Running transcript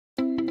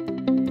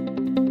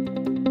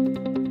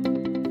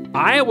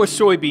Iowa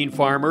soybean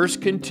farmers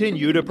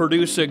continue to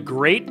produce a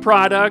great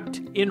product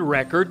in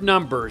record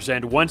numbers.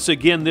 And once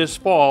again this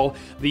fall,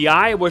 the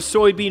Iowa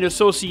Soybean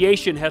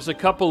Association has a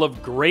couple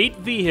of great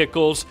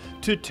vehicles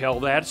to tell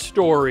that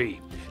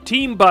story.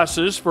 Team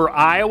buses for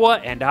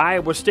Iowa and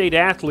Iowa State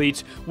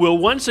athletes will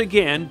once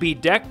again be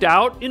decked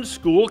out in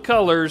school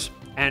colors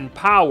and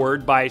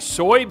powered by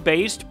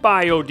soy-based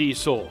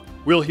biodiesel.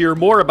 We'll hear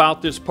more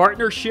about this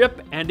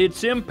partnership and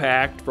its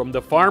impact from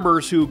the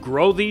farmers who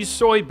grow these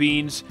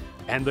soybeans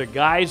and the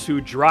guys who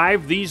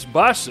drive these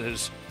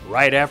buses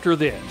right after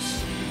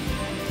this.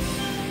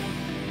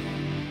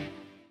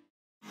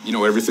 You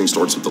know, everything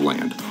starts with the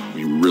land.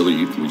 We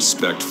really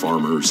respect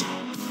farmers.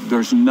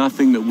 There's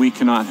nothing that we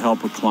cannot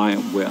help a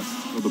client with.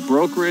 The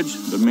brokerage,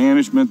 the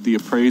management, the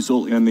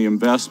appraisal, and the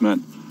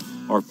investment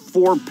are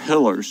four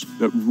pillars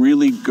that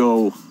really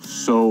go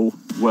so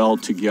well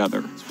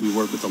together. We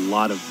work with a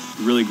lot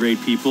of really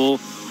great people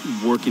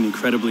working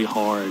incredibly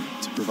hard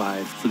to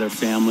provide for their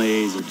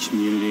families, their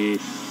community,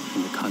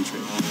 and the country.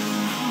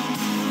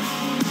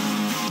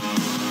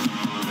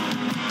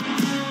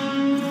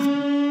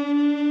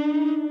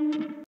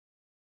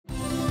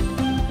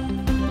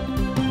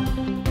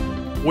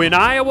 When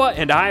Iowa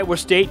and Iowa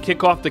State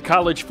kick off the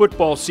college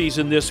football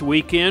season this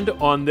weekend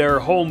on their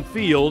home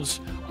fields,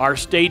 our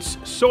state's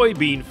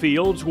soybean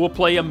fields will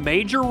play a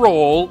major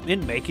role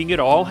in making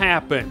it all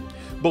happen.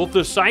 Both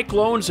the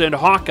Cyclones and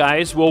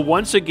Hawkeyes will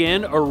once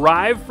again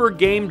arrive for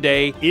game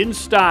day in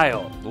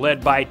style,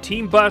 led by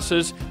team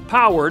buses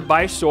powered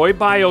by soy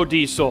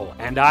biodiesel.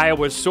 And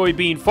Iowa's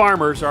soybean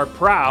farmers are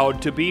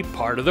proud to be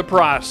part of the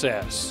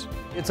process.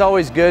 It's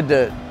always good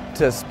to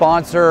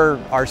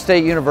sponsor our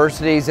state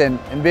universities and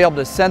be able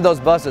to send those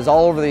buses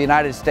all over the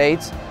United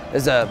States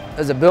as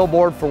a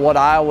billboard for what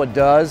Iowa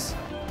does.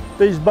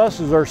 These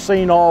buses are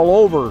seen all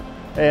over,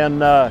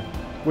 and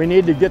we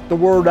need to get the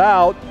word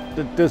out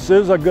that this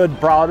is a good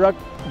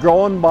product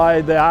grown by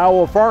the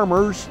Iowa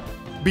farmers.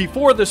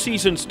 Before the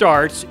season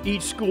starts,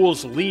 each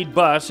school's lead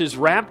bus is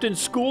wrapped in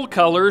school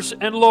colors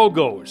and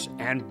logos,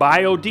 and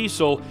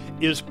biodiesel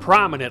is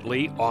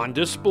prominently on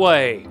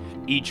display.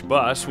 Each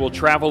bus will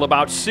travel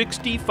about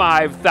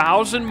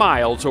 65,000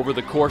 miles over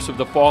the course of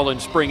the fall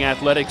and spring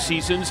athletic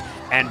seasons,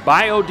 and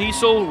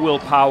biodiesel will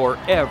power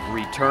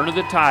every turn of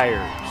the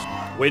tires.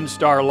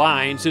 Windstar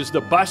Lines is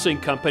the busing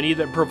company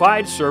that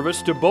provides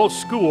service to both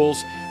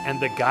schools, and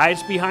the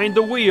guys behind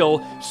the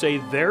wheel say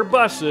their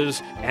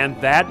buses and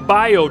that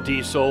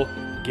biodiesel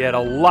get a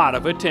lot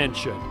of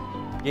attention.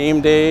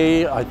 Game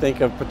day, I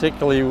think of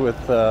particularly with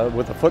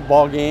the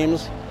football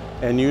games,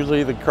 and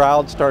usually the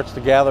crowd starts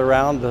to gather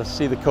around to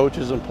see the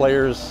coaches and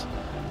players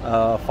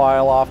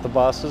file off the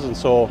buses, and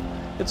so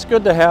it's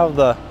good to have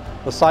the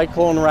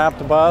Cyclone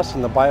wrapped bus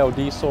and the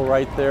biodiesel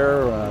right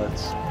there.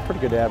 It's pretty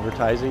good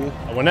advertising.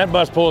 When that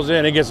bus pulls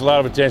in, it gets a lot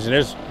of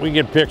attention. We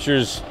get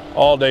pictures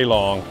all day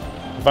long.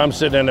 If I'm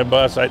sitting in the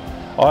bus, I'll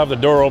have the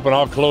door open,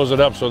 I'll close it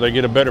up so they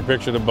get a better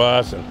picture of the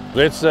bus, and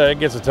it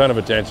gets a ton of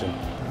attention.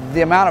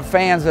 The amount of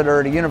fans that are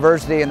at a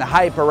university and the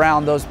hype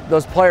around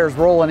those players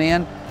rolling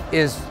in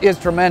is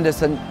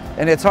tremendous, and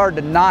it's hard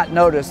to not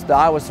notice the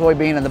Iowa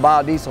Soybean and the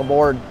Biodiesel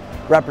Board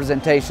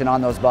representation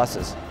on those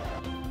buses.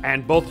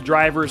 And both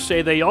drivers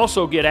say they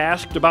also get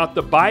asked about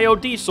the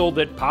biodiesel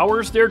that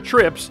powers their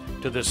trips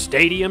to the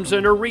stadiums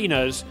and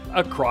arenas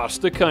across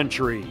the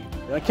country.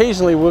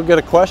 Occasionally we'll get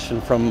a question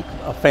from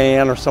a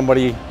fan or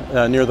somebody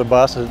near the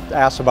bus that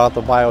asks about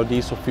the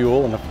biodiesel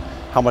fuel and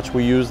how much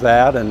we use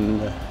that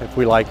and if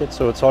we like it.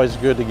 So it's always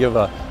good to give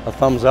a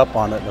thumbs up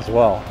on it as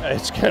well.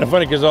 It's kind of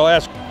funny because they'll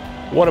ask,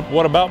 what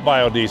about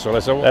biodiesel? I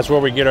said, well, that's where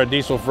we get our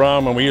diesel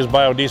from, and we use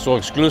biodiesel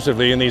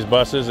exclusively in these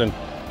buses and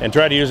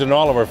try to use it in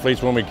all of our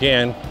fleets when we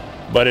can.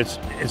 But it's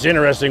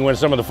interesting when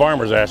some of the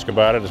farmers ask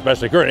about it,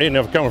 especially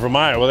coming from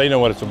Iowa, they know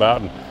what it's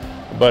about.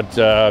 But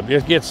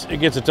it gets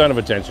a ton of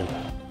attention.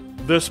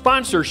 The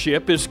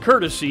sponsorship is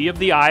courtesy of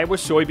the Iowa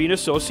Soybean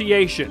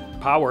Association,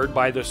 powered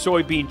by the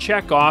Soybean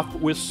Checkoff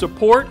with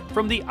support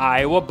from the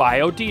Iowa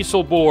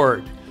Biodiesel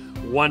Board.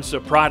 Once a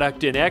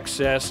product in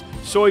excess,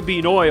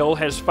 soybean oil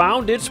has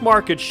found its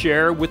market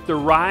share with the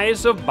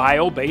rise of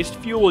bio-based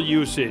fuel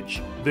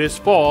usage. This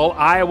fall,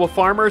 Iowa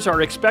farmers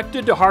are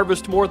expected to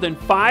harvest more than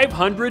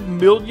 500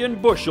 million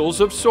bushels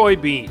of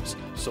soybeans,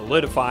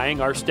 solidifying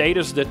our state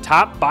as the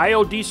top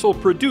biodiesel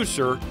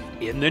producer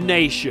in the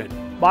nation.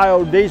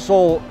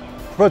 Biodiesel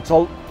puts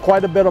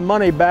quite a bit of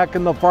money back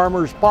in the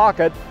farmer's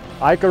pocket.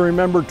 I can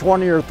remember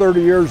 20 or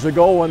 30 years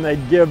ago when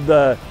they'd give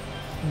the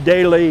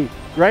daily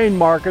grain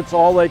markets,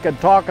 all they could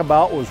talk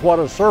about was what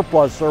a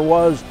surplus there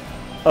was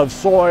of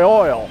soy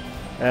oil,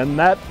 and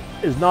that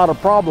is not a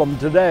problem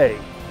today.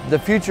 The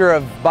future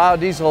of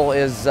biodiesel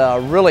is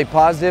really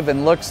positive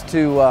and looks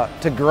to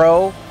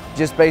grow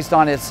just based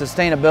on its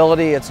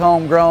sustainability. It's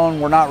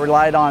homegrown. We're not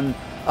relied on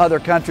other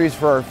countries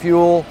for our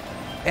fuel,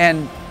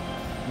 and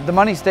the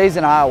money stays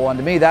in Iowa. And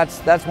to me,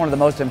 that's one of the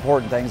most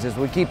important things, is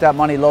we keep that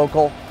money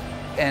local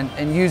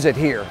and use it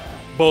here.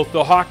 Both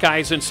the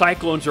Hawkeyes and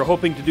Cyclones are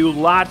hoping to do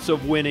lots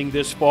of winning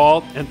this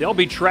fall, and they'll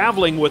be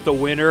traveling with the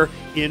winner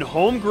in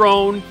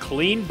homegrown,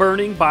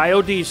 clean-burning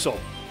biodiesel.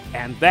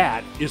 And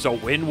that is a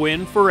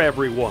win-win for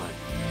everyone.